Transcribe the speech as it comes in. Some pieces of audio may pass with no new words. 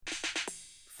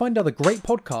find other great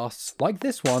podcasts like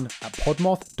this one at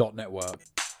podmoth.network.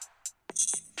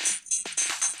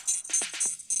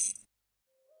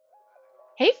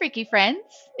 Hey, Freaky friends!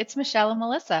 It's Michelle and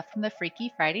Melissa from the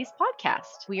Freaky Fridays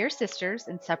podcast. We are sisters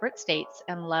in separate states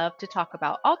and love to talk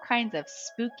about all kinds of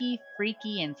spooky,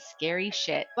 freaky, and scary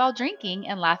shit while drinking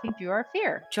and laughing through our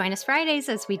fear. Join us Fridays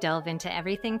as we delve into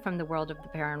everything from the world of the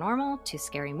paranormal to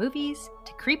scary movies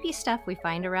to creepy stuff we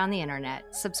find around the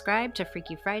internet. Subscribe to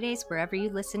Freaky Fridays wherever you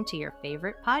listen to your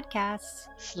favorite podcasts.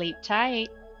 Sleep tight.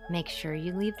 Make sure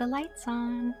you leave the lights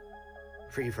on.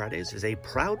 Freaky Fridays is a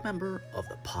proud member of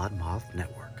the Podmoth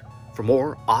Network. For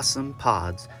more awesome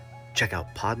pods, check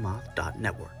out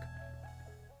podmoth.network.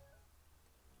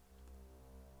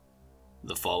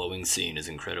 The following scene is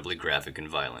incredibly graphic and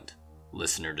violent.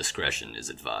 Listener discretion is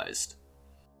advised.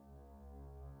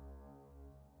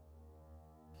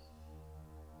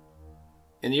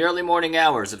 In the early morning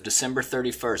hours of December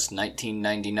 31st,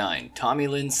 1999, Tommy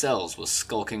Lynn Sells was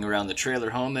skulking around the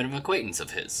trailer home of an acquaintance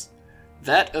of his.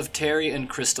 That of Terry and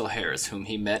Crystal Harris, whom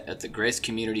he met at the Grace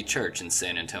Community Church in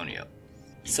San Antonio.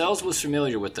 Sells was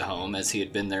familiar with the home as he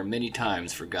had been there many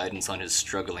times for guidance on his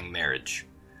struggling marriage.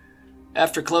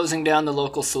 After closing down the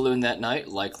local saloon that night,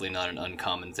 likely not an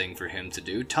uncommon thing for him to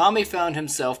do, Tommy found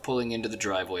himself pulling into the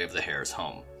driveway of the Harris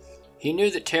home. He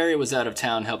knew that Terry was out of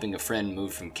town helping a friend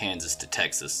move from Kansas to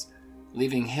Texas,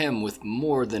 leaving him with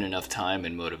more than enough time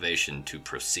and motivation to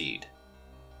proceed.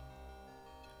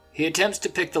 He attempts to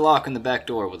pick the lock on the back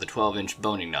door with a 12-inch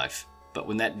boning knife, but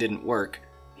when that didn't work,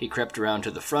 he crept around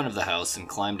to the front of the house and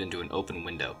climbed into an open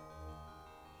window.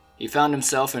 He found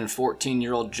himself in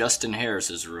 14-year-old Justin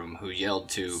Harris's room, who yelled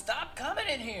to, "Stop coming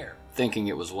in here!" thinking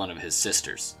it was one of his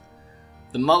sisters.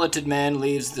 The mulleted man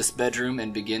leaves this bedroom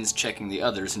and begins checking the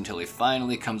others until he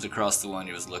finally comes across the one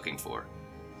he was looking for.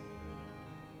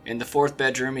 In the fourth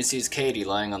bedroom, he sees Katie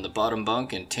lying on the bottom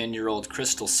bunk and 10-year-old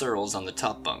Crystal Searles on the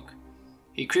top bunk.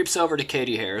 He creeps over to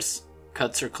Katie Harris,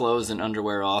 cuts her clothes and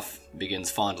underwear off, and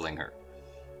begins fondling her.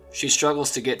 She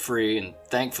struggles to get free, and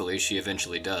thankfully she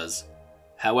eventually does.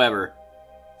 However,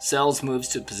 Sells moves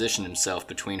to position himself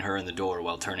between her and the door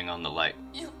while turning on the light.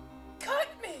 "You cut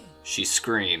me!" she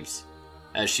screams.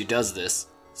 As she does this,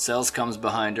 Sells comes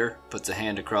behind her, puts a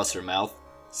hand across her mouth,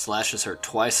 slashes her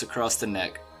twice across the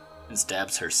neck, and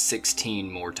stabs her 16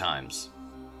 more times.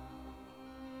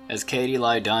 As Katie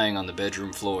lie dying on the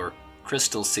bedroom floor,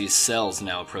 Crystal sees Sells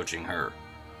now approaching her.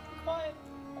 "Quiet.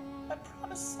 I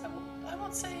promise I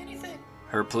won't say anything."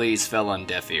 Her pleas fell on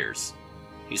deaf ears.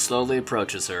 He slowly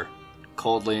approaches her,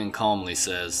 coldly and calmly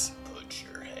says, "Put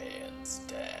your hands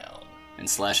down," and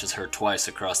slashes her twice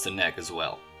across the neck as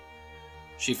well.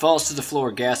 She falls to the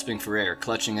floor gasping for air,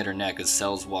 clutching at her neck as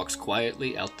Sells walks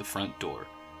quietly out the front door,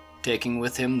 taking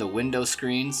with him the window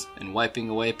screens and wiping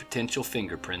away potential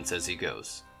fingerprints as he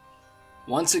goes.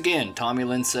 Once again, Tommy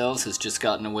Lynn Sells has just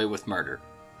gotten away with murder.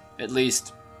 At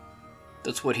least,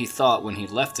 that's what he thought when he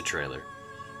left the trailer.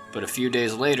 But a few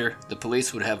days later, the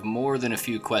police would have more than a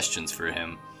few questions for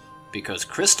him, because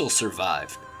Crystal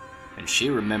survived, and she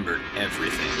remembered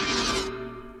everything.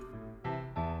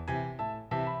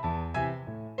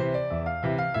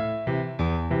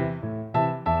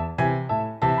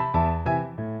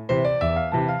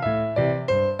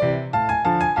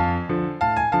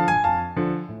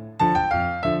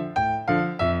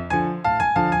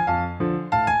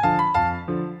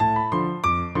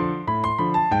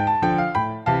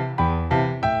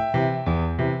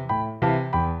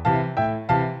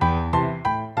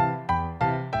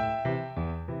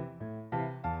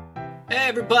 Hey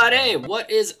everybody, what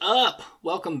is up?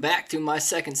 Welcome back to My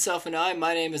Second Self and I.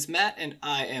 My name is Matt and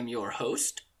I am your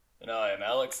host. And I am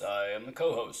Alex. I am the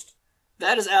co-host.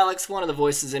 That is Alex, one of the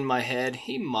voices in my head.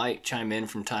 He might chime in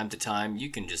from time to time. You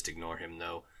can just ignore him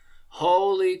though.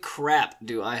 Holy crap,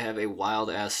 do I have a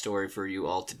wild-ass story for you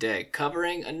all today,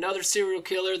 covering another serial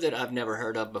killer that I've never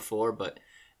heard of before, but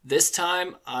this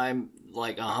time I'm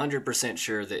like 100%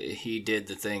 sure that he did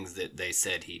the things that they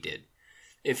said he did.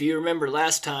 If you remember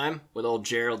last time, with old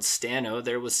Gerald Stano,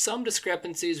 there was some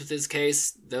discrepancies with his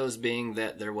case, those being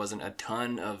that there wasn't a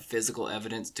ton of physical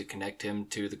evidence to connect him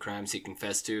to the crimes he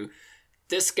confessed to.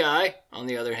 This guy, on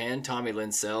the other hand, Tommy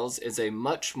Lynn Sells, is a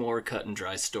much more cut and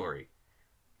dry story.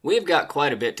 We've got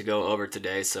quite a bit to go over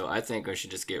today, so I think we should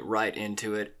just get right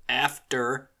into it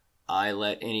after I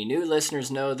let any new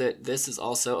listeners know that this is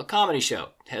also a comedy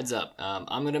show. Heads up,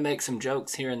 I'm going to make some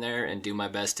jokes here and there and do my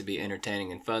best to be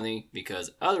entertaining and funny,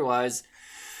 because otherwise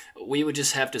we would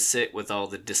just have to sit with all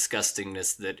the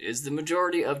disgustingness that is the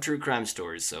majority of true crime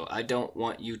stories, so I don't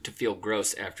want you to feel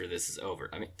gross after this is over.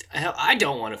 I mean, hell, I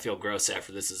don't want to feel gross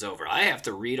after this is over. I have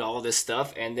to read all this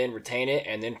stuff and then retain it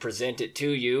and then present it to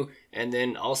you and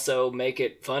then also make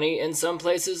it funny in some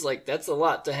places. Like, that's a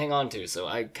lot to hang on to, so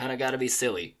I kind of got to be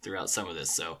silly throughout some of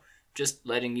this, so just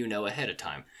letting you know ahead of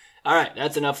time. All right,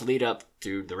 that's enough lead up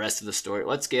to the rest of the story.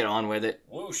 Let's get on with it.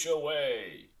 Whoosh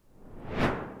away.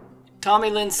 Tommy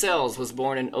Lynn Sells was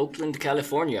born in Oakland,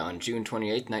 California on June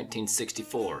 28,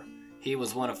 1964. He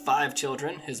was one of 5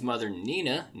 children. His mother,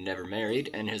 Nina, never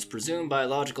married, and his presumed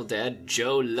biological dad,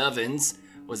 Joe Lovins,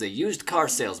 was a used car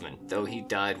salesman, though he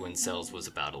died when Sells was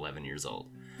about 11 years old.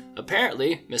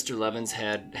 Apparently, Mr. Lovins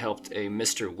had helped a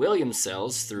Mr. William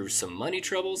Sells through some money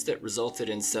troubles that resulted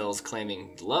in Sells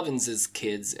claiming Lovins'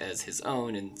 kids as his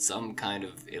own in some kind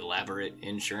of elaborate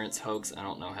insurance hoax. I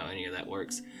don't know how any of that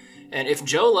works. And if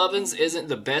Joe Lovins isn't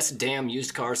the best damn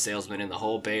used car salesman in the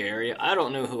whole Bay Area, I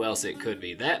don't know who else it could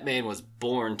be. That man was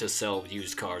born to sell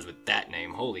used cars with that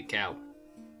name. Holy cow.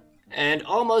 And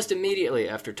almost immediately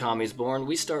after Tommy's born,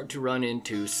 we start to run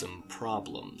into some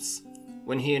problems.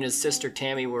 When he and his sister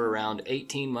Tammy were around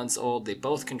 18 months old, they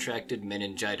both contracted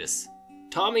meningitis.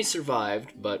 Tommy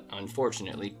survived, but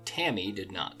unfortunately, Tammy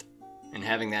did not. And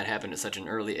having that happen at such an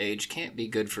early age can't be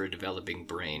good for a developing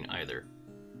brain either.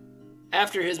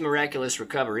 After his miraculous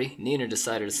recovery, Nina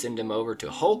decided to send him over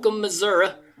to Holcomb, Missouri,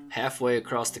 halfway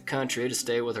across the country to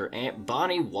stay with her Aunt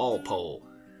Bonnie Walpole.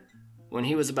 When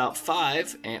he was about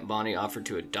 5, Aunt Bonnie offered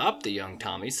to adopt the young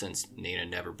Tommy since Nina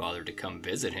never bothered to come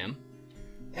visit him.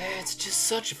 It's just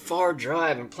such a far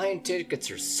drive and plane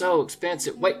tickets are so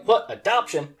expensive. Wait, what?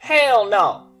 Adoption? Hell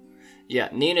no! Yeah,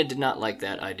 Nina did not like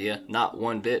that idea. Not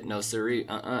one bit. No siree.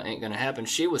 Ain't gonna happen.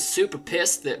 She was super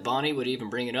pissed that Bonnie would even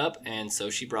bring it up, and so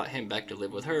she brought him back to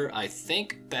live with her, I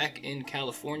think back in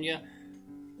California.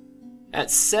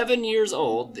 At 7 years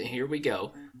old, here we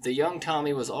go, the young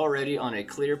Tommy was already on a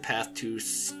clear path to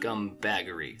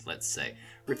scumbaggery, let's say.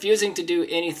 Refusing to do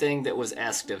anything that was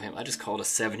asked of him. I just called a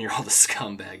 7-year-old a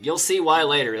scumbag. You'll see why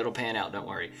later. It'll pan out, don't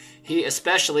worry. He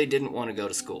especially didn't want to go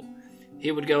to school.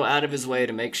 He would go out of his way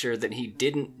to make sure that he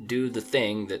didn't do the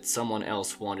thing that someone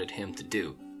else wanted him to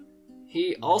do.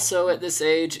 He also, at this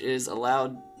age, is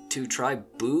allowed to try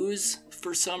booze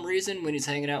for some reason when he's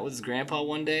hanging out with his grandpa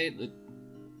one day.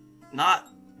 Not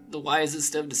the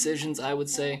wisest of decisions, I would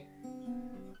say.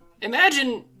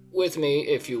 Imagine with me,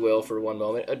 if you will, for one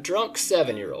moment, a drunk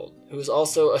 7-year-old who's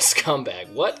also a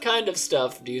scumbag. What kind of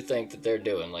stuff do you think that they're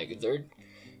doing? Like,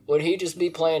 would he just be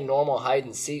playing normal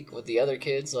hide-and-seek with the other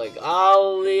kids? Like,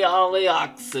 ollie, ollie,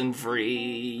 oxen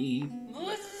free.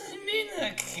 What does it mean I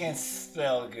can't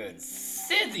spell good?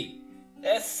 City.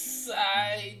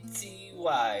 S-I-T-Y.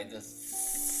 The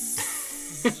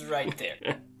s is right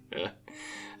there.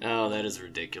 Oh, that is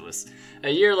ridiculous. A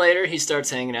year later, he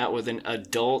starts hanging out with an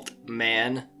adult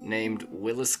man named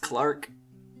Willis Clark.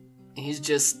 He's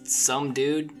just some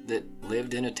dude that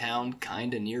lived in a town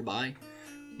kinda nearby.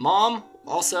 Mom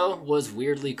also was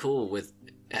weirdly cool with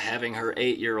having her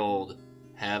 8-year-old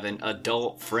have an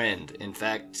adult friend. In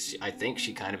fact, I think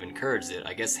she kind of encouraged it.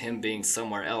 I guess him being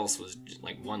somewhere else was just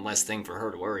like one less thing for her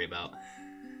to worry about.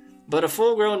 But a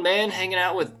full-grown man hanging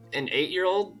out with an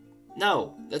 8-year-old?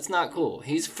 No, that's not cool.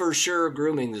 He's for sure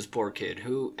grooming this poor kid,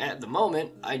 who, at the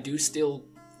moment, I do still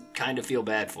kind of feel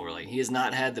bad for. Like, he has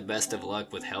not had the best of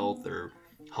luck with health or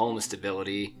home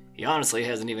stability. He honestly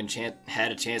hasn't even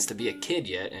had a chance to be a kid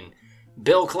yet, and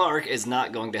Bill Clark is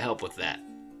not going to help with that.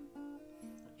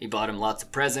 He bought him lots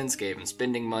of presents, gave him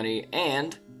spending money,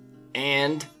 and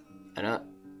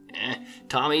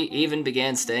Tommy even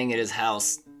began staying at his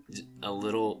house a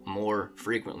little more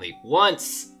frequently.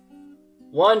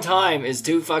 One time is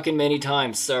too fucking many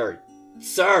times, sir.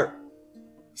 Sir!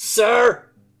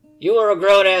 You are a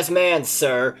grown-ass man,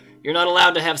 sir. You're not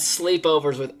allowed to have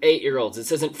sleepovers with 8-year-olds.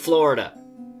 This isn't Florida.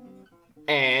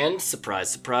 And, surprise,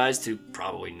 surprise to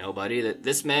probably nobody, that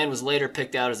this man was later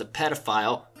picked out as a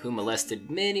pedophile who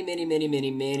molested many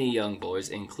young boys,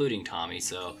 including Tommy.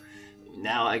 So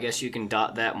now I guess you can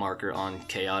dot that marker on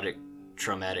chaotic,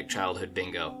 traumatic childhood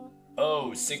bingo.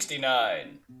 Oh,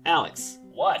 69. Alex.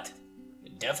 What?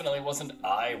 It definitely wasn't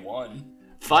I-1.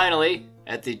 Finally,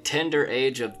 at the tender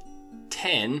age of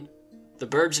 10, the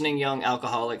burgeoning young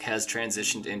alcoholic has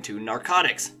transitioned into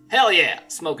narcotics. Hell yeah!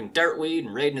 Smoking dirt weed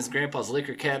and raiding his grandpa's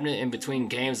liquor cabinet in between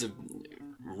games of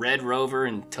Red Rover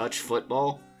and touch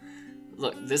football.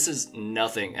 Look, this is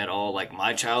nothing at all like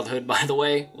my childhood, by the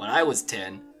way. When I was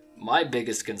 10, my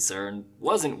biggest concern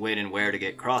wasn't when and where to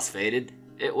get crossfaded.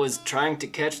 It was trying to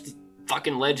catch the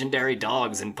fucking legendary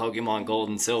dogs in Pokemon Gold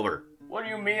and Silver. What do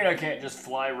you mean I can't just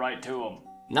fly right to him?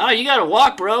 Nah, you gotta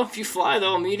walk, bro. If you fly,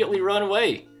 they'll immediately run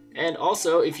away. And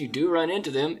also, if you do run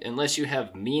into them, unless you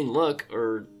have mean look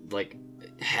or, like,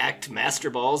 hacked master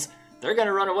balls, they're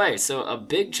gonna run away. So a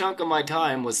big chunk of my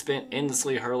time was spent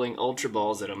endlessly hurling ultra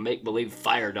balls at a make-believe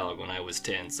fire dog when I was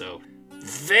 10, so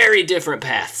very different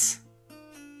paths.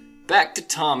 Back to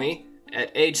Tommy.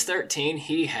 At age 13,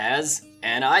 he has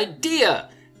an idea.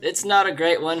 It's not a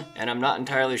great one, and I'm not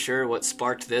entirely sure what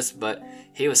sparked this, but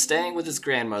he was staying with his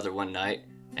grandmother one night,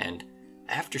 and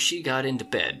after she got into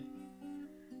bed,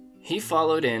 he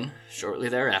followed in shortly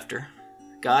thereafter,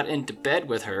 got into bed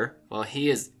with her while he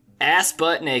is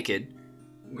ass-butt naked.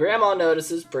 Grandma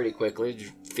notices pretty quickly,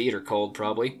 feet are cold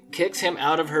probably, kicks him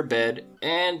out of her bed,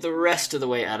 and the rest of the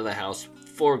way out of the house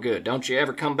for good. Don't you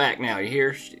ever come back now, you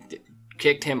hear? She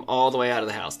kicked him all the way out of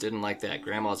the house. Didn't like that.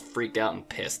 Grandma's freaked out and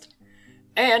pissed.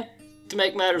 And, to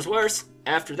make matters worse,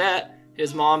 after that,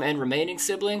 his mom and remaining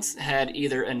siblings had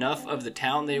either enough of the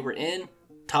town they were in,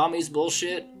 Tommy's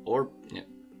bullshit, or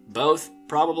both,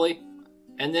 probably.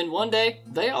 And then one day,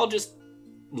 they all just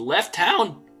left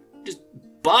town. Just,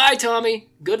 bye, Tommy.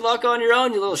 Good luck on your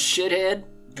own, you little shithead.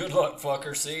 Good luck,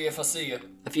 fucker. See you if I see you.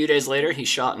 A few days later, he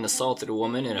shot and assaulted a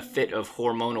woman in a fit of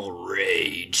hormonal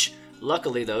rage.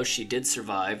 Luckily, though, she did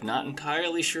survive. Not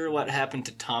entirely sure what happened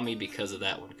to Tommy because of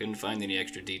that one. Couldn't find any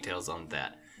extra details on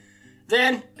that.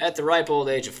 Then, at the ripe old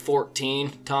age of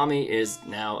 14, Tommy is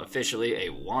now officially a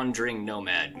wandering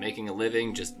nomad, making a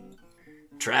living just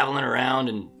traveling around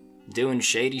and doing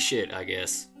shady shit, I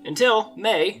guess. Until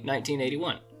May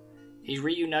 1981. He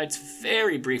reunites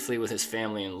very briefly with his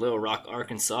family in Little Rock,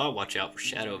 Arkansas. Watch out for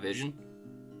shadow vision.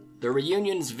 The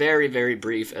reunion's very, very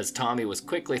brief, as Tommy was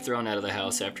quickly thrown out of the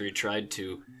house after he tried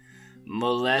to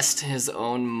molest his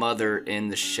own mother in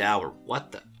the shower.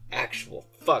 What the actual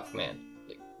fuck, man?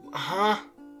 Huh?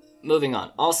 Moving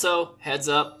on. Also, heads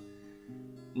up,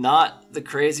 not the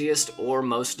craziest or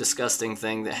most disgusting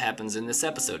thing that happens in this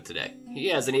episode today. He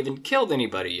hasn't even killed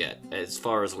anybody yet, as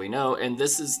far as we know, and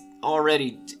this is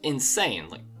already insane.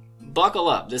 Like, buckle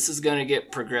up. This is gonna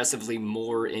get progressively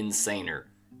more insaner.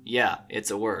 Yeah,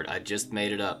 it's a word. I just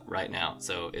made it up right now,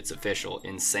 so it's official.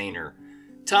 Insaner.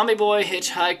 Tommy Boy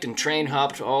hitchhiked and train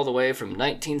hopped all the way from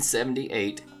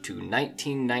 1978 to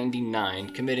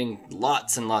 1999, committing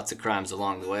lots and lots of crimes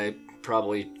along the way,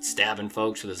 probably stabbing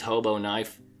folks with his hobo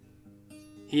knife.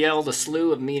 He held a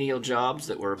slew of menial jobs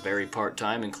that were very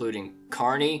part-time, including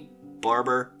carny,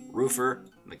 barber, roofer,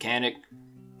 mechanic,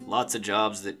 lots of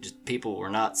jobs that just people were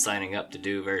not signing up to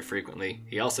do very frequently.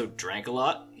 He also drank a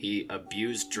lot. He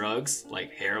abused drugs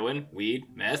like heroin, weed,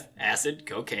 meth, acid,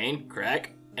 cocaine,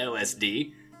 crack,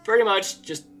 LSD. Pretty much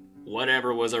just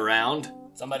whatever was around.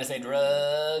 Somebody say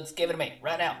drugs, give it to me,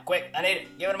 right now, quick, I need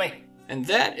it, give it to me. And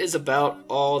that is about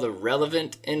all the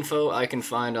relevant info I can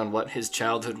find on what his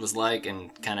childhood was like and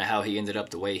kind of how he ended up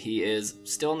the way he is.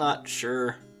 Still not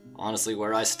sure, honestly,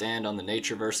 where I stand on the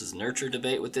nature versus nurture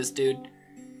debate with this dude.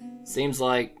 Seems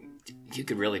like you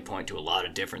could really point to a lot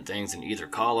of different things in either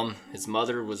column. His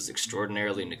mother was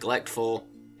extraordinarily neglectful,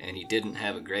 and he didn't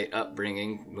have a great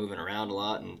upbringing, moving around a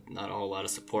lot, and not a whole lot of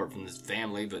support from his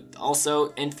family. But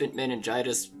also, infant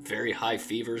meningitis, very high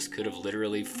fevers, could have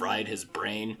literally fried his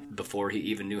brain before he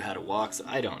even knew how to walk, so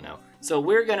I don't know. So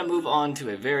we're going to move on to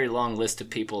a very long list of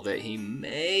people that he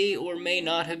may or may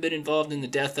not have been involved in the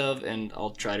death of, and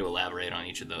I'll try to elaborate on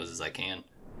each of those as I can.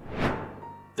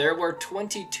 There were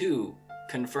 22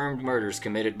 confirmed murders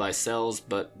committed by Sells,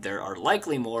 but there are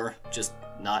likely more, just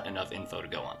not enough info to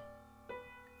go on.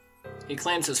 He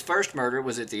claims his first murder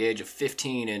was at the age of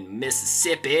 15 in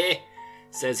Mississippi.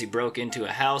 Says he broke into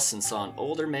a house and saw an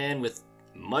older man with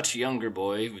a much younger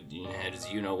boy, who had his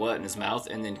you-know-what in his mouth,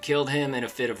 and then killed him in a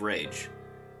fit of rage.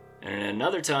 And at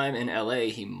another time in LA,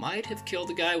 he might have killed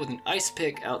a guy with an ice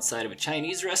pick outside of a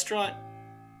Chinese restaurant.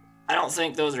 I don't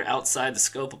think those are outside the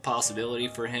scope of possibility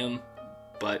for him,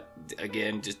 but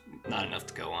again, just not enough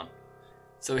to go on.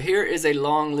 So here is a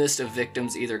long list of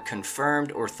victims either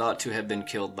confirmed or thought to have been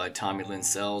killed by Tommy Lynn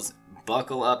Sells.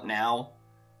 Buckle up now.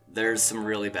 There's some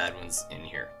really bad ones in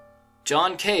here.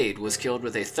 John Cade was killed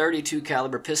with a .32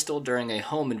 caliber pistol during a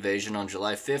home invasion on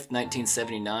July 5th,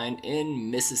 1979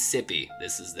 in Mississippi.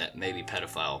 This is that maybe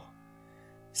pedophile.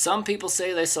 Some people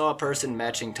say they saw a person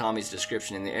matching Tommy's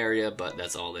description in the area, but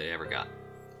that's all they ever got.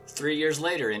 3 years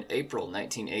later, in April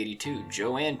 1982,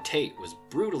 Joanne Tate was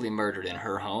brutally murdered in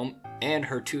her home, and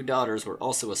her 2 daughters were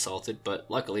also assaulted, but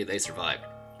luckily they survived.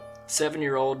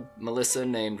 7-year-old Melissa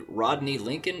named Rodney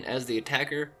Lincoln as the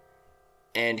attacker.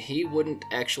 and he wouldn't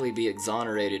actually be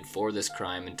exonerated for this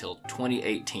crime until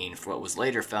 2018 for what was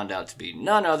later found out to be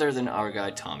none other than our guy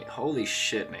Tommy. Holy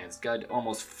shit, man. This guy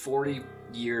almost 40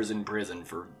 years in prison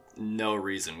for no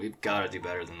reason. We've got to do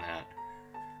better than that.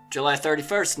 July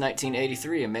 31st,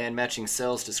 1983, a man matching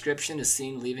Sells' description is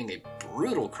seen leaving a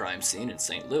brutal crime scene in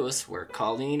St. Louis where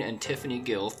Colleen and Tiffany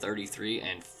Gill, 33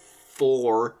 and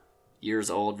 4 years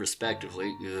old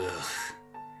respectively,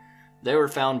 they were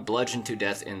found bludgeoned to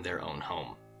death in their own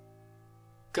home.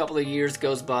 A couple of years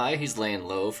goes by, he's laying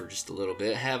low for just a little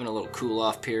bit, having a little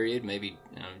cool-off period, maybe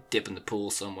dip in the pool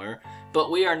somewhere.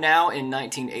 But we are now in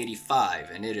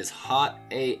 1985, and it is hot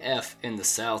AF in the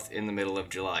South in the middle of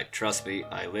July. Trust me,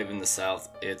 I live in the South.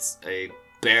 It's a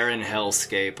barren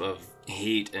hellscape of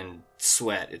heat and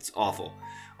sweat. It's awful.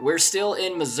 We're still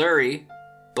in Missouri,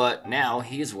 but now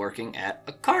he's working at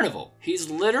a carnival. He's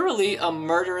literally a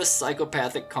murderous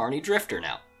psychopathic carny drifter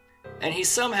now. And he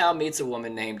somehow meets a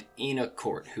woman named Ina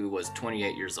Court, who was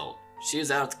 28 years old. She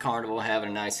is out at the carnival having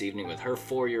a nice evening with her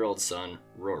 4-year-old son,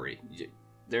 Rory.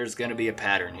 There's going to be a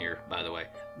pattern here, by the way.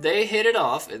 They hit it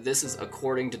off. This is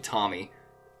according to Tommy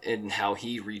and how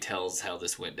he retells how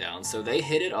this went down. So they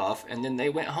hit it off, and then they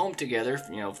went home together,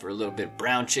 for a little bit of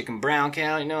brown chicken brown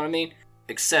cow, you know what I mean?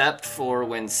 Except for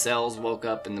when Sells woke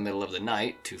up in the middle of the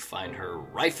night to find her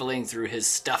rifling through his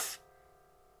stuff.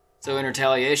 So in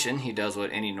retaliation, he does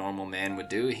what any normal man would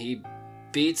do. He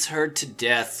beats her to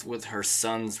death with her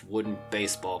son's wooden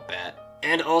baseball bat.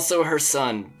 And also her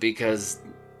son, because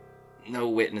no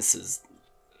witnesses.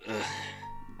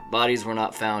 Bodies were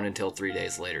not found until 3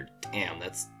 days later. Damn,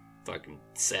 that's fucking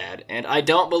sad. And I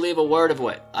don't believe a word of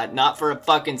it. Not for a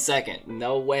fucking second.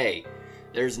 No way.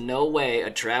 There's no way a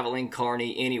traveling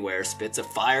carny anywhere spits a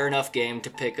fire enough game to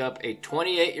pick up a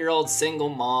 28-year-old single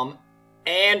mom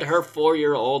and her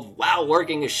 4-year-old while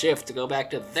working a shift to go back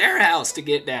to their house to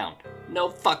get down. No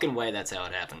fucking way that's how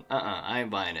it happened. I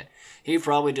ain't buying it. He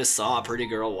probably just saw a pretty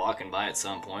girl walking by at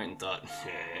some point and thought,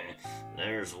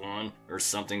 there's one, or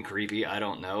something creepy, I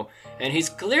don't know. And he's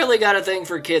clearly got a thing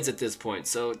for kids at this point,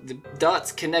 so the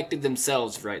dots connected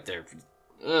themselves right there.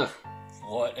 Ugh.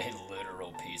 What a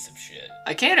literal piece of shit.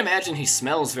 I can't imagine he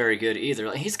smells very good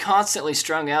either. He's constantly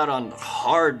strung out on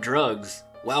hard drugs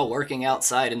while working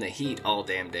outside in the heat all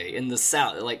damn day. In the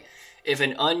South, like if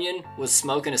an onion was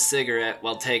smoking a cigarette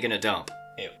while taking a dump.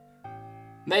 Ew.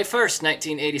 May 1st,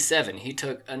 1987, he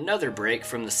took another break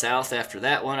from the South after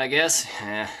that one, I guess.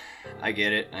 I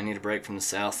get it. I need a break from the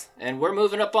South. And we're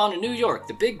moving up on to New York,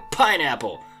 the big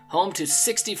pineapple, home to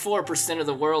 64% of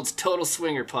the world's total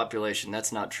swinger population.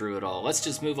 That's not true at all. Let's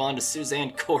just move on to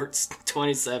Suzanne Courts,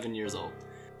 27 years old.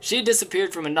 She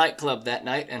disappeared from a nightclub that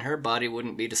night, and her body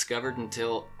wouldn't be discovered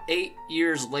until 8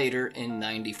 years later in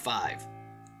 95.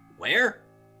 Where?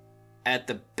 At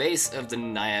the base of the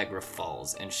Niagara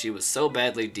Falls, and she was so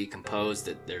badly decomposed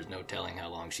that there's no telling how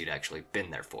long she'd actually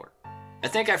been there for. I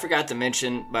think I forgot to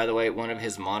mention, by the way, one of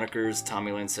his monikers,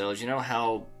 Tommy Lynn Sells. You know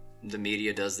how the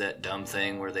media does that dumb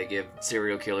thing where they give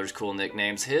serial killers cool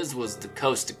nicknames? His was the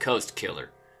Coast to Coast Killer.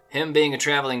 Him being a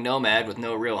traveling nomad with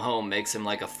no real home makes him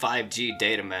like a 5G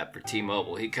data map for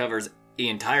T-Mobile. He covers the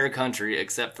entire country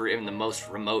except for in the most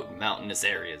remote mountainous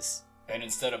areas. And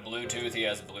instead of Bluetooth, he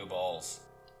has blue balls.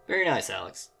 Very nice,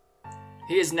 Alex.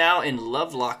 He is now in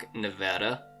Lovelock,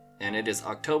 Nevada, and it is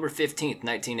October 15th,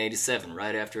 1987,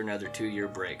 right after another 2-year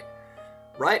break.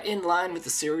 Right in line with the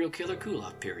serial killer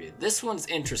cool-off period. This one's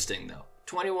interesting, though.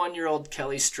 21-year-old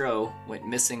Kelly Stroh went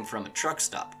missing from a truck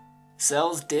stop.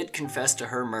 Sells did confess to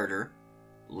her murder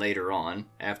later on,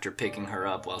 after picking her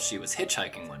up while she was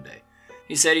hitchhiking one day.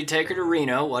 He said he'd take her to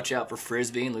Reno, watch out for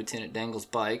Frisbee and Lieutenant Dangle's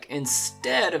bike.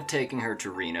 Instead of taking her to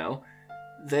Reno,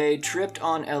 they tripped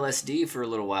on LSD for a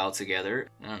little while together.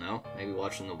 I don't know, maybe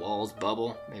watching the walls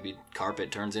bubble, maybe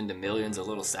carpet turns into millions of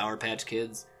little Sour Patch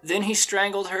Kids. Then he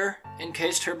strangled her,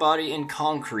 encased her body in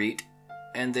concrete,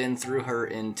 and then threw her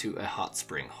into a hot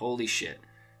spring. Holy shit.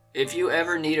 If you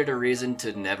ever needed a reason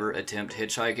to never attempt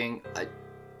hitchhiking,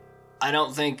 I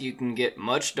don't think you can get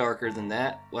much darker than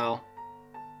that. Well,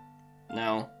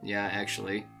 no, yeah,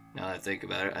 actually, now that I think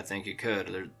about it, I think you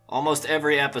could. Almost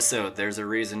every episode, there's a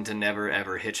reason to never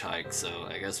ever hitchhike, so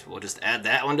I guess we'll just add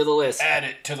that one to the list. Add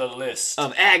it to the list.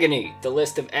 Of agony. The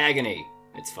list of agony.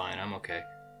 It's fine, I'm okay.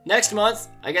 Next month,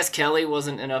 I guess Kelly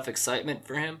wasn't enough excitement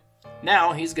for him.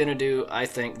 Now he's gonna do, I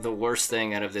think, the worst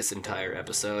thing out of this entire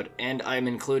episode, and I'm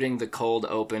including the cold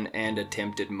open and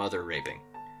attempted mother raping.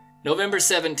 November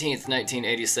 17th,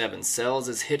 1987, Sells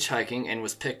is hitchhiking and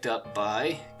was picked up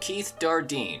by Keith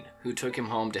Dardeen, who took him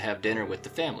home to have dinner with the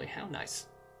family. How nice.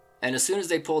 And as soon as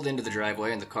they pulled into the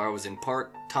driveway and the car was in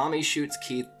park, Tommy shoots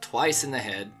Keith twice in the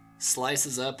head,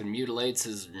 slices up and mutilates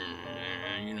his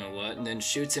you-know-what, and then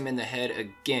shoots him in the head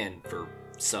again for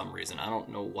some reason. I don't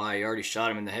know why. He already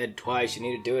shot him in the head twice. You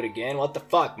need to do it again? What the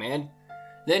fuck, man?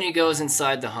 Then he goes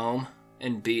inside the home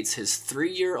and beats his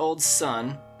 3-year-old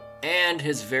son and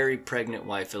his very pregnant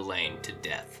wife Elaine to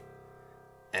death.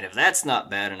 And if that's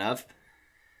not bad enough,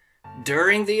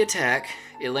 during the attack,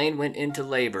 Elaine went into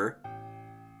labor,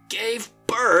 gave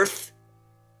birth,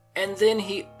 and then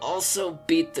he also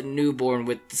beat the newborn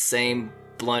with the same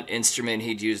blunt instrument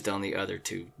he'd used on the other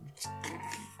two.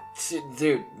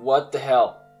 Dude, what the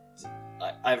hell?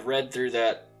 I've read through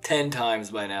that 10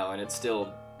 times by now, and it's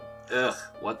still... Ugh,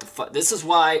 what the fuck? This is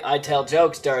why I tell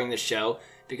jokes during the show,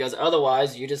 because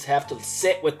otherwise you just have to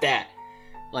sit with that.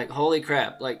 Like, holy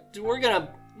crap. Like, we're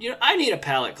gonna... I need a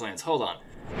palate cleanse. Hold on.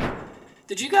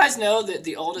 Did you guys know that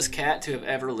the oldest cat to have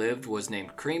ever lived was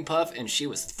named Cream Puff, and she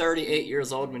was 38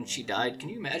 years old when she died? Can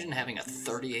you imagine having a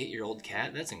 38-year-old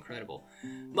cat? That's incredible.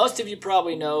 Most of you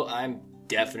probably know I'm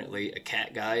definitely a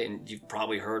cat guy, and you've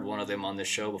probably heard one of them on this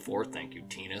show before. Thank you,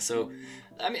 Tina. So,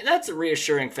 I mean, that's a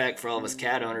reassuring fact for all of us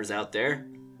cat owners out there.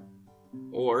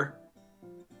 Or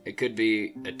it could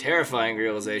be a terrifying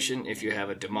realization if you have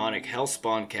a demonic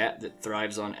hellspawn cat that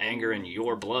thrives on anger and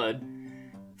your blood.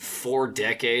 4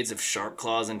 decades of sharp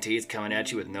claws and teeth coming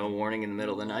at you with no warning in the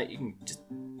middle of the night. You can just,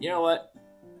 you know what?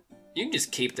 You can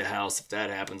just keep the house if that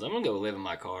happens. I'm gonna go live in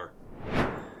my car.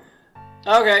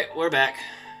 Okay, we're back.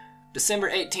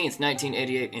 December 18th,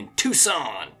 1988 in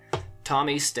Tucson.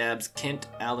 Tommy stabs Kent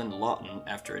Allen Lawton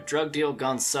after a drug deal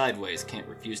gone sideways. Kent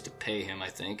refused to pay him, I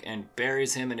think, and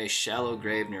buries him in a shallow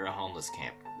grave near a homeless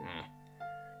camp.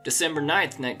 December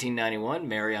 9th, 1991,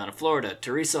 Mariana, Florida.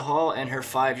 Teresa Hall and her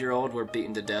 5-year-old were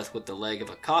beaten to death with the leg of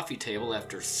a coffee table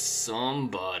after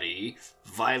somebody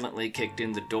violently kicked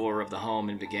in the door of the home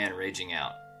and began raging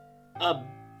out. A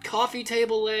coffee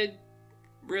table leg?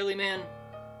 Really, man?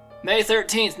 May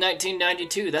 13th,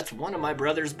 1992. That's one of my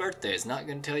brother's birthdays. Not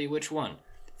going to tell you which one.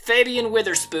 Fabian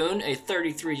Witherspoon, a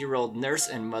 33-year-old nurse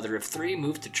and mother of 3,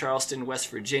 moved to Charleston, West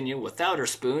Virginia without her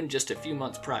spoon just a few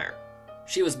months prior.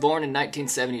 She was born in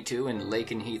 1972 in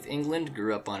Lakenheath, England,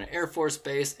 grew up on an Air Force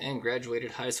base, and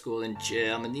graduated high school in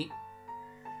Germany.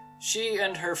 She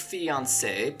and her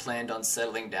fiancé planned on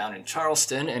settling down in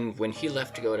Charleston, and when he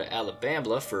left to go to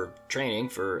Alabama for training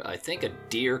for, I think, a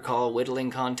deer call whittling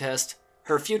contest,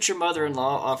 her future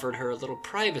mother-in-law offered her a little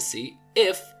privacy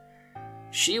if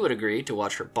she would agree to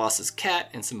watch her boss's cat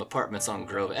in some apartments on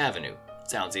Grove Avenue.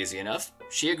 Sounds easy enough.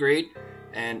 She agreed.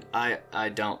 And I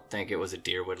don't think it was a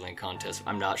deer whittling contest.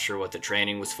 I'm not sure what the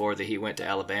training was for that he went to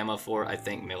Alabama for. I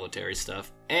think military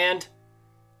stuff. And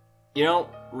you don't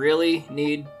really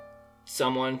need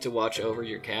someone to watch over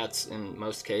your cats in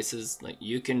most cases. Like,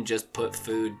 you can just put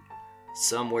food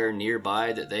somewhere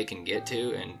nearby that they can get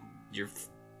to, and you're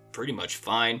pretty much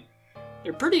fine.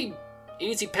 They're pretty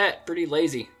easy pet, pretty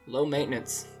lazy, low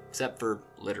maintenance, except for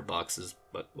litter boxes,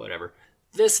 but whatever.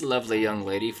 This lovely young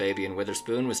lady, Fabian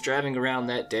Witherspoon, was driving around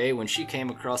that day when she came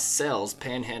across Sells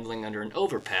panhandling under an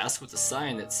overpass with a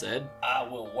sign that said, "I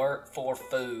will work for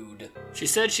food." She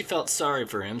said she felt sorry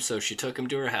for him, so she took him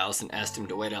to her house and asked him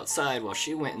to wait outside while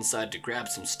she went inside to grab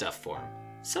some stuff for him.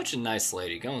 Such a nice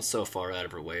lady, going so far out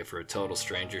of her way for a total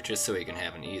stranger just so he can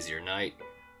have an easier night.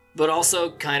 But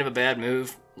also kind of a bad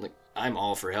move. Like, I'm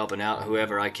all for helping out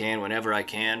whoever I can whenever I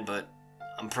can, but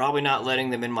I'm probably not letting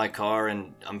them in my car,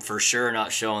 and I'm for sure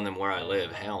not showing them where I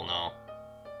live. Hell no.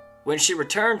 When she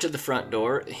returned to the front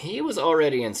door, he was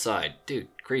already inside. Dude,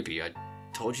 creepy. I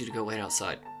told you to go wait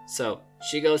outside. So,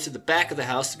 she goes to the back of the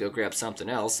house to go grab something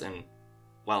else, and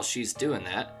while she's doing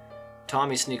that,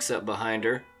 Tommy sneaks up behind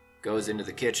her, goes into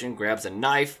the kitchen, grabs a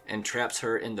knife, and traps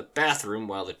her in the bathroom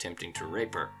while attempting to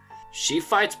rape her. She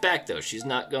fights back, though. She's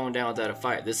not going down without a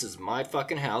fight. This is my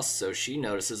fucking house, so she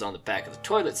notices on the back of the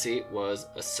toilet seat was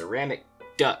a ceramic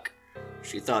duck.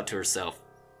 She thought to herself,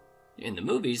 in the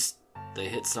movies, they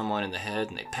hit someone in the head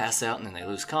and they pass out and then they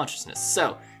lose consciousness.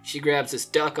 So she grabs this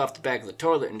duck off the back of the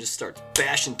toilet and just starts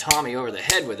bashing Tommy over the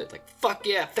head with it. Like, fuck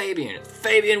yeah, Fabian. It's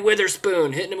Fabian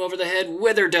Witherspoon hitting him over the head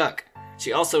with her duck.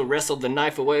 She also wrestled the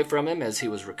knife away from him as he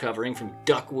was recovering from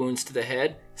duck wounds to the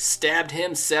head, stabbed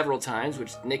him several times,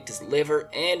 which nicked his liver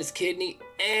and his kidney,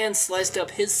 and sliced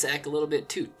up his sack a little bit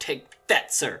too. Take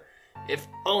that, sir. If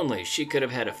only she could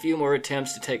have had a few more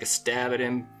attempts to take a stab at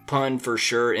him. Pun for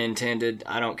sure intended.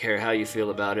 I don't care how you feel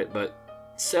about it, but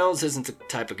Sells isn't the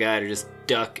type of guy to just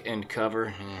duck and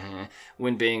cover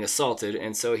when being assaulted,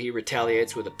 and so he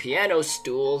retaliates with a piano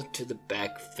stool to the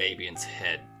back of Fabian's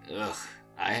head. Ugh.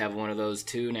 I have one of those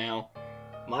too now.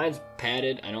 Mine's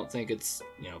padded. I don't think it's,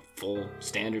 full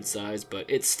standard size, but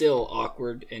it's still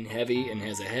awkward and heavy and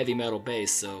has a heavy metal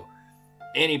base, so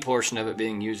any portion of it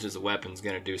being used as a weapon is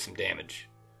going to do some damage.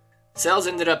 Sells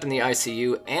ended up in the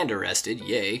ICU and arrested,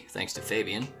 yay, thanks to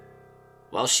Fabian.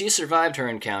 While she survived her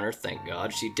encounter, thank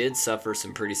God, she did suffer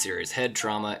some pretty serious head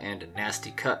trauma and a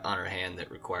nasty cut on her hand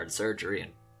that required surgery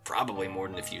and probably more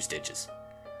than a few stitches.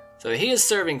 So he is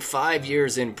serving 5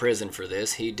 years in prison for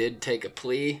this. He did take a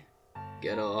plea,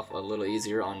 get off a little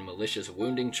easier on malicious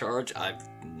wounding charge. I've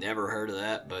never heard of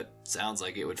that, but sounds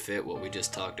like it would fit what we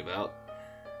just talked about.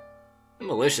 The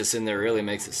malicious in there really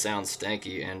makes it sound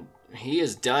stanky, and he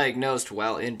is diagnosed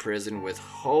while in prison with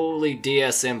holy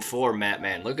DSM-4,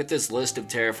 Matman. Look at this list of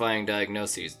terrifying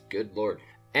diagnoses. Good lord.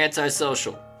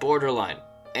 Antisocial, borderline,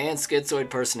 and schizoid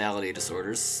personality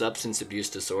disorders, substance abuse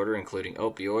disorder including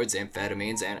opioids,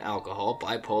 amphetamines, and alcohol,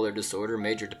 bipolar disorder,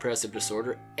 major depressive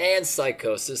disorder, and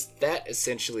psychosis. That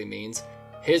essentially means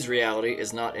his reality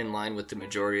is not in line with the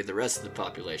majority of the rest of the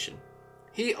population.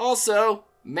 He also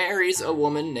marries a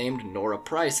woman named Nora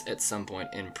Price at some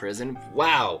point in prison.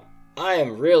 Wow, I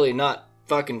am really not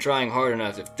fucking trying hard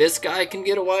enough. If this guy can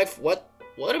get a wife, what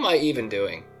am I even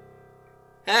doing?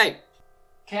 Hey,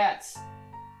 cats.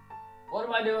 What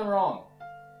am I doing wrong?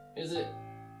 Is it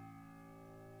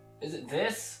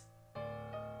this?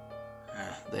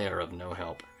 They are of no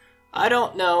help. I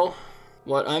don't know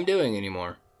what I'm doing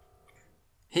anymore.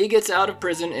 He gets out of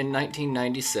prison in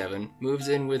 1997, moves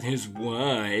in with his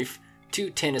wife to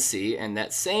Tennessee, and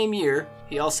that same year,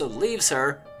 he also leaves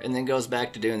her and then goes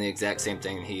back to doing the exact same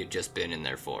thing he had just been in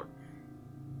there for.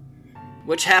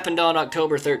 Which happened on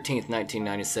October 13th,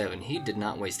 1997. He did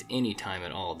not waste any time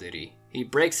at all, did he? He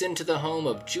breaks into the home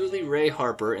of Julie Ray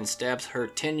Harper and stabs her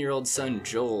 10-year-old son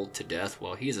Joel to death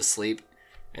while he's asleep,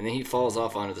 and then he falls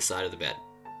off onto the side of the bed.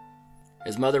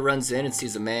 His mother runs in and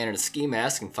sees a man in a ski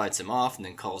mask and fights him off and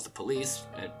then calls the police,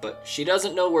 but she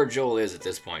doesn't know where Joel is at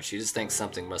this point. She just thinks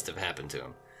something must have happened to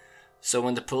him. So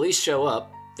when the police show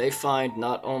up, they find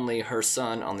not only her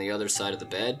son on the other side of the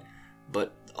bed,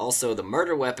 but also the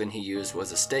murder weapon he used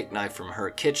was a steak knife from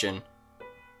her kitchen.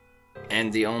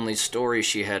 And the only story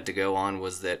she had to go on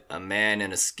was that a man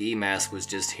in a ski mask was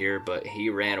just here, but he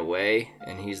ran away,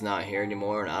 and he's not here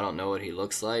anymore, and I don't know what he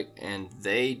looks like. And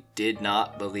they did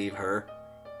not believe her.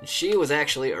 She was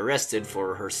actually arrested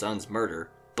for her son's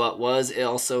murder, but was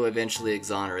also eventually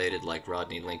exonerated like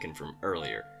Rodney Lincoln from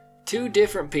earlier. Two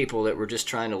different people that were just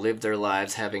trying to live their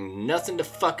lives, having nothing to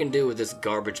fucking do with this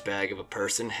garbage bag of a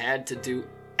person, had to do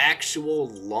actual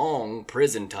long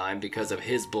prison time because of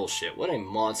his bullshit. What a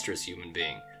monstrous human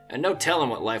being. And no telling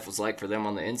what life was like for them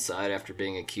on the inside after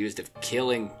being accused of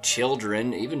killing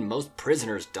children. Even most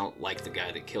prisoners don't like the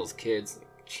guy that kills kids.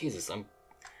 Jesus,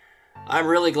 I'm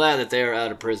really glad that they are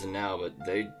out of prison now, but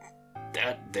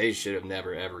they should have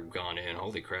never ever gone in.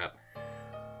 Holy crap.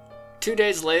 2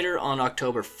 days later, on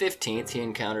October 15th, he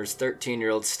encounters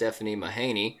 13-year-old Stephanie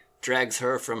Mahaney, drags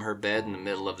her from her bed in the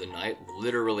middle of the night,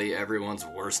 literally everyone's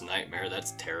worst nightmare,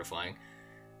 that's terrifying.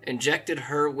 Injected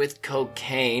her with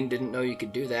cocaine, didn't know you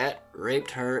could do that,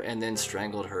 raped her, and then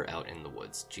strangled her out in the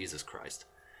woods. Jesus Christ.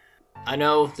 I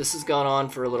know this has gone on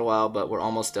for a little while, but we're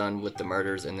almost done with the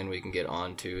murders, and then we can get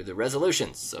on to the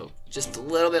resolutions, so just a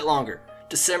little bit longer.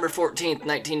 December 14th,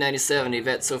 1997,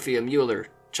 Yvette Sophia Mueller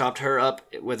chopped her up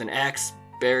with an axe,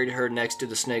 buried her next to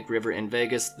the Snake River in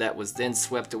Vegas. That was then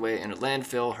swept away in a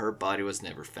landfill. Her body was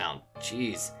never found.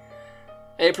 Jeez.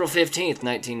 April 15th,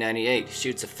 1998,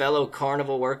 shoots a fellow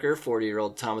carnival worker,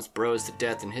 40-year-old Thomas Brose, to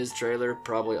death in his trailer,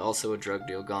 probably also a drug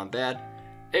deal gone bad.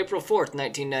 April 4th,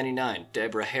 1999,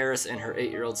 Deborah Harris and her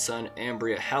 8-year-old son,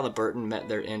 Ambria Halliburton, met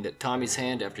their end at Tommy's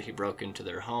hand after he broke into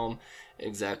their home,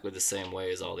 exactly the same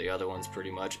way as all the other ones, pretty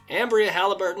much. Ambria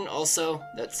Halliburton, also,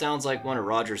 that sounds like one of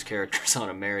Roger's characters on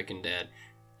American Dad.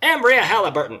 Ambria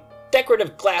Halliburton,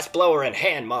 decorative glass blower and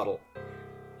hand model.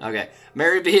 Okay,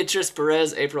 Mary Beatrice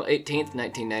Perez, April 18th,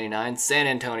 1999, San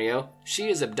Antonio. She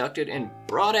is abducted in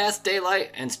broad-ass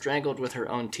daylight and strangled with her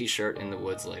own t-shirt in the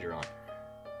woods later on.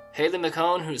 Haley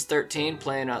McCone, who's 13,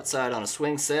 playing outside on a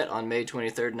swing set on May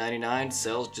 23rd, 99.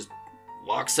 Sells just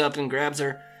walks up and grabs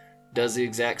her. Does the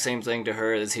exact same thing to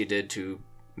her as he did to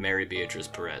Mary Beatrice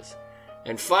Perez.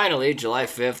 And finally, July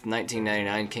 5th,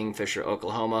 1999, Kingfisher,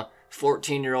 Oklahoma.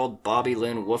 14-year-old Bobby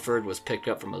Lynn Wooford was picked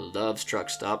up from a Love's truck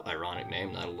stop, ironic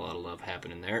name, not a lot of love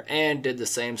happening there, and did the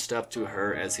same stuff to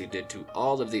her as he did to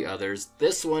all of the others,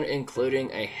 this one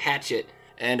including a hatchet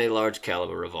and a large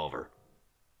caliber revolver.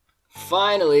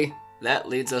 Finally, that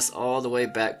leads us all the way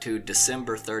back to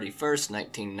December 31st,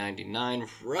 1999,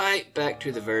 right back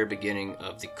to the very beginning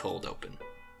of the cold open.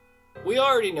 We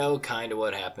already know kinda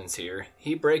what happens here.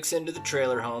 He breaks into the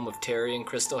trailer home of Terry and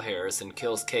Crystal Harris and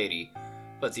kills Katie,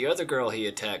 but the other girl he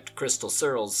attacked, Crystal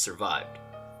Searles, survived.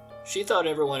 She thought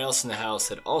everyone else in the house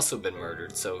had also been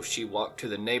murdered, so she walked to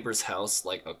the neighbor's house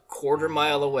like a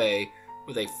quarter-mile away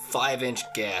with a 5-inch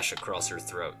gash across her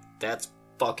throat. That's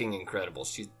fucking incredible.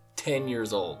 She's 10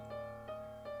 years old.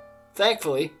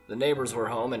 Thankfully, the neighbors were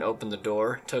home and opened the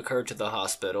door, took her to the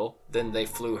hospital. Then they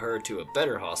flew her to a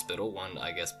better hospital, one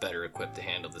I guess better equipped to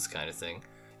handle this kind of thing.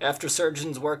 After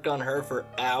surgeons worked on her for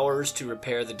hours to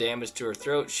repair the damage to her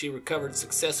throat, she recovered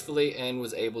successfully and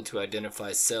was able to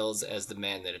identify Sells as the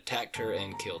man that attacked her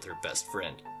and killed her best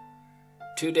friend.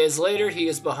 2 days later, he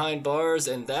is behind bars,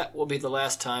 and that will be the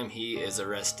last time he is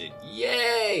arrested.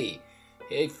 Yay!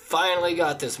 He finally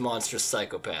got this monstrous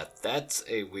psychopath. That's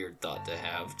a weird thought to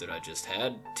have that I just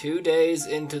had. 2 days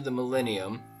into the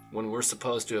millennium, when we're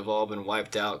supposed to have all been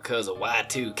wiped out because of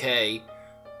Y2K,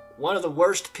 one of the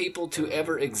worst people to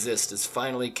ever exist is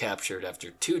finally captured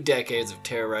after 2 decades of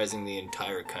terrorizing the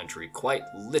entire country, quite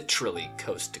literally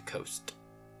coast to coast.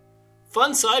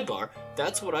 Fun sidebar,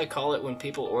 that's what I call it when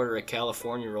people order a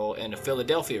California roll and a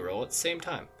Philadelphia roll at the same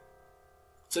time.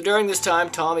 So during this time,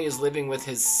 Tommy is living with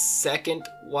his second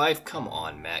wife. Come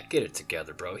on, Matt, get it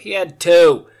together, bro. He had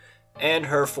 2, and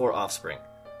her 4 offspring.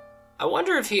 I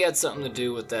wonder if he had something to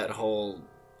do with that whole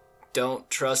don't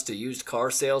trust a used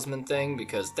car salesman thing,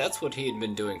 because that's what he had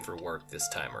been doing for work this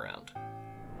time around.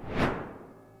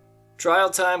 Trial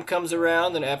time comes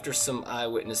around, and after some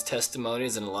eyewitness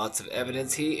testimonies and lots of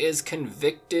evidence, he is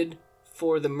convicted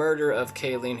for the murder of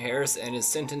Kayleen Harris and is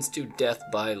sentenced to death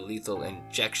by lethal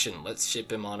injection. Let's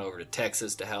ship him on over to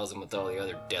Texas to house him with all the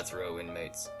other death row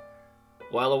inmates.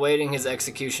 While awaiting his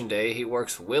execution day, he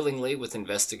works willingly with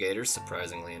investigators,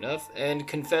 surprisingly enough, and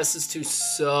confesses to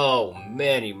so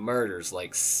many murders,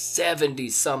 like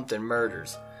 70-something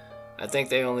murders. I think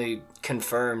they only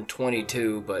confirmed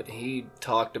 22, but he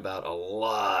talked about a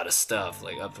lot of stuff,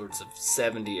 like upwards of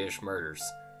 70-ish murders.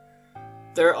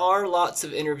 There are lots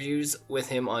of interviews with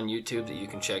him on YouTube that you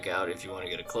can check out if you want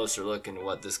to get a closer look into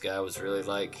what this guy was really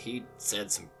like. He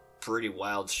said some pretty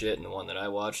wild shit in the one that I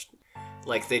watched.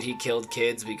 Like that he killed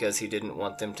kids because he didn't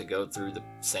want them to go through the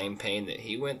same pain that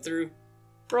he went through.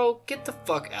 Bro, get the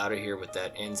fuck out of here with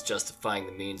that ends justifying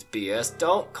the means BS.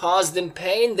 Don't cause them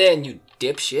pain then, you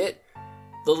dipshit.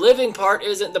 The living part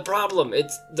isn't the problem.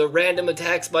 It's the random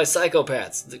attacks by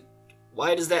psychopaths.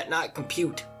 Why does that not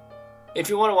compute? If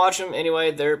you want to watch them,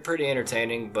 anyway, they're pretty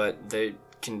entertaining, but they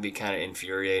can be kind of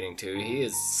infuriating too. He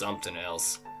is something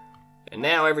else. And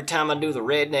now every time I do the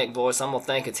redneck voice, I'm gonna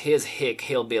think it's his hick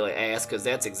hillbilly ass, because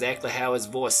that's exactly how his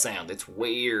voice sounds. It's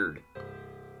weird.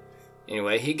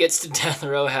 Anyway, he gets to Death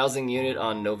Row Housing Unit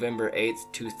on November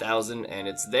 8th, 2000, and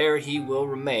it's there he will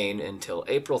remain until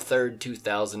April 3rd,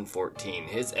 2014,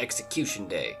 his execution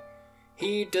day.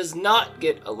 He does not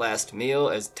get a last meal,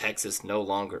 as Texas no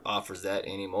longer offers that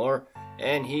anymore,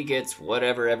 and he gets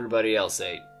whatever everybody else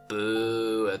ate.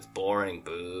 Boo, that's boring,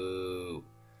 boo.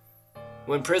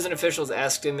 When prison officials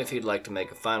asked him if he'd like to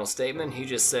make a final statement, he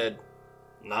just said,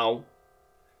 no.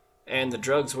 And the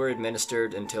drugs were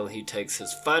administered until he takes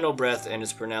his final breath and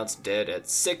is pronounced dead at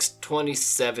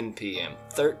 6:27 p.m.,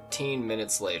 13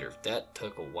 minutes later. That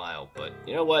took a while, but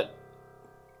you know what?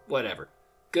 Whatever.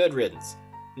 Good riddance.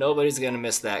 Nobody's gonna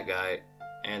miss that guy,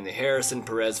 and the Harris and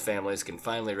Perez families can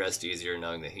finally rest easier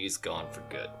knowing that he's gone for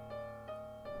good.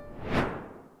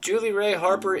 Julie Ray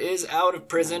Harper is out of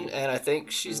prison, and I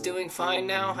think she's doing fine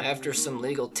now. After some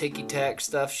legal ticky-tack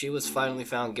stuff, she was finally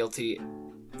found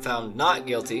not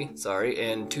guilty,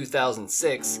 in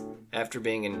 2006, after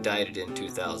being indicted in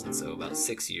 2000, so about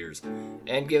 6 years,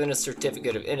 and given a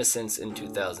certificate of innocence in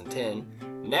 2010.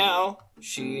 Now,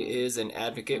 she is an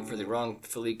advocate for the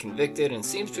wrongfully convicted and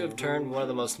seems to have turned one of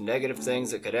the most negative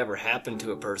things that could ever happen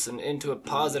to a person into a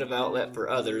positive outlet for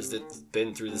others that's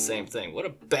been through the same thing. What a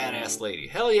badass lady.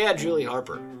 Hell yeah, Julie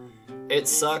Harper. It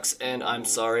sucks, and I'm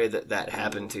sorry that that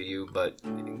happened to you, but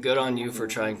good on you for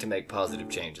trying to make positive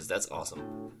changes. That's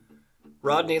awesome.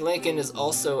 Rodney Lincoln is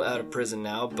also out of prison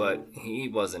now, but he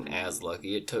wasn't as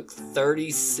lucky. It took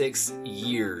 36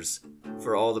 years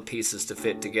for all the pieces to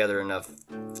fit together enough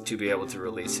to be able to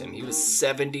release him. He was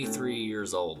 73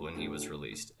 years old when he was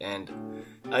released. And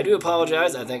I do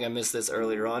apologize, I think I missed this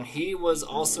earlier on. He was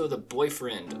also the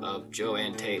boyfriend of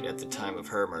Joanne Tate at the time of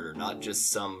her murder, not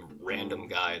just some random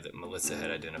guy that Melissa had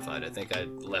identified. I think I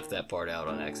left that part out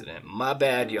on accident. My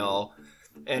bad, y'all.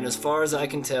 And as far as I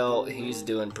can tell, he's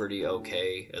doing pretty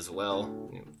okay as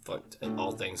well,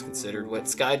 all things considered. Went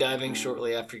skydiving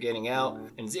shortly after getting out,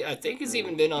 and I think he's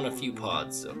even been on a few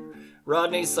pods. So,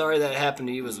 Rodney, sorry that happened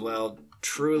to you as well.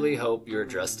 truly hope you're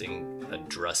adjusting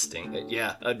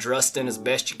as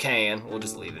best you can. We'll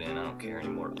just leave it in. I don't care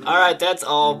anymore. All right, that's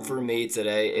all for me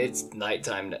today. It's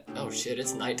nighttime. Oh shit,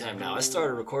 it's nighttime now. I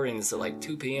started recording this at like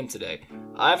 2 p.m. today.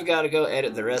 I've got to go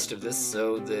edit the rest of this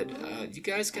so that you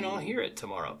guys can all hear it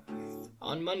tomorrow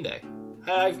on Monday.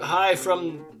 Hi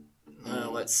from,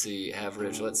 let's see,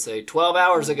 average, let's say 12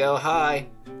 hours ago. Hi.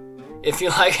 If you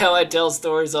like how I tell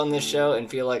stories on this show and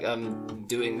feel like I'm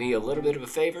doing me a little bit of a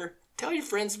favor, tell your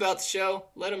friends about the show.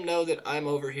 Let them know that I'm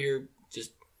over here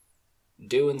just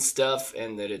doing stuff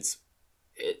and that it's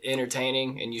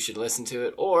entertaining and you should listen to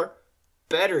it. Or,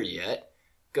 better yet,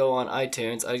 go on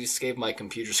iTunes. I just gave my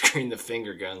computer screen the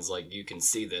finger guns like you can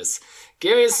see this.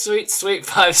 Give me a sweet, sweet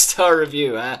 5-star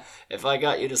review, huh? If I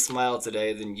got you to smile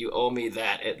today, then you owe me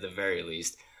that at the very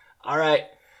least. All right.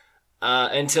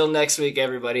 Until next week,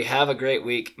 everybody, have a great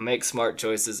week, make smart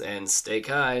choices, and stay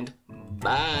kind.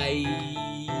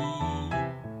 Bye.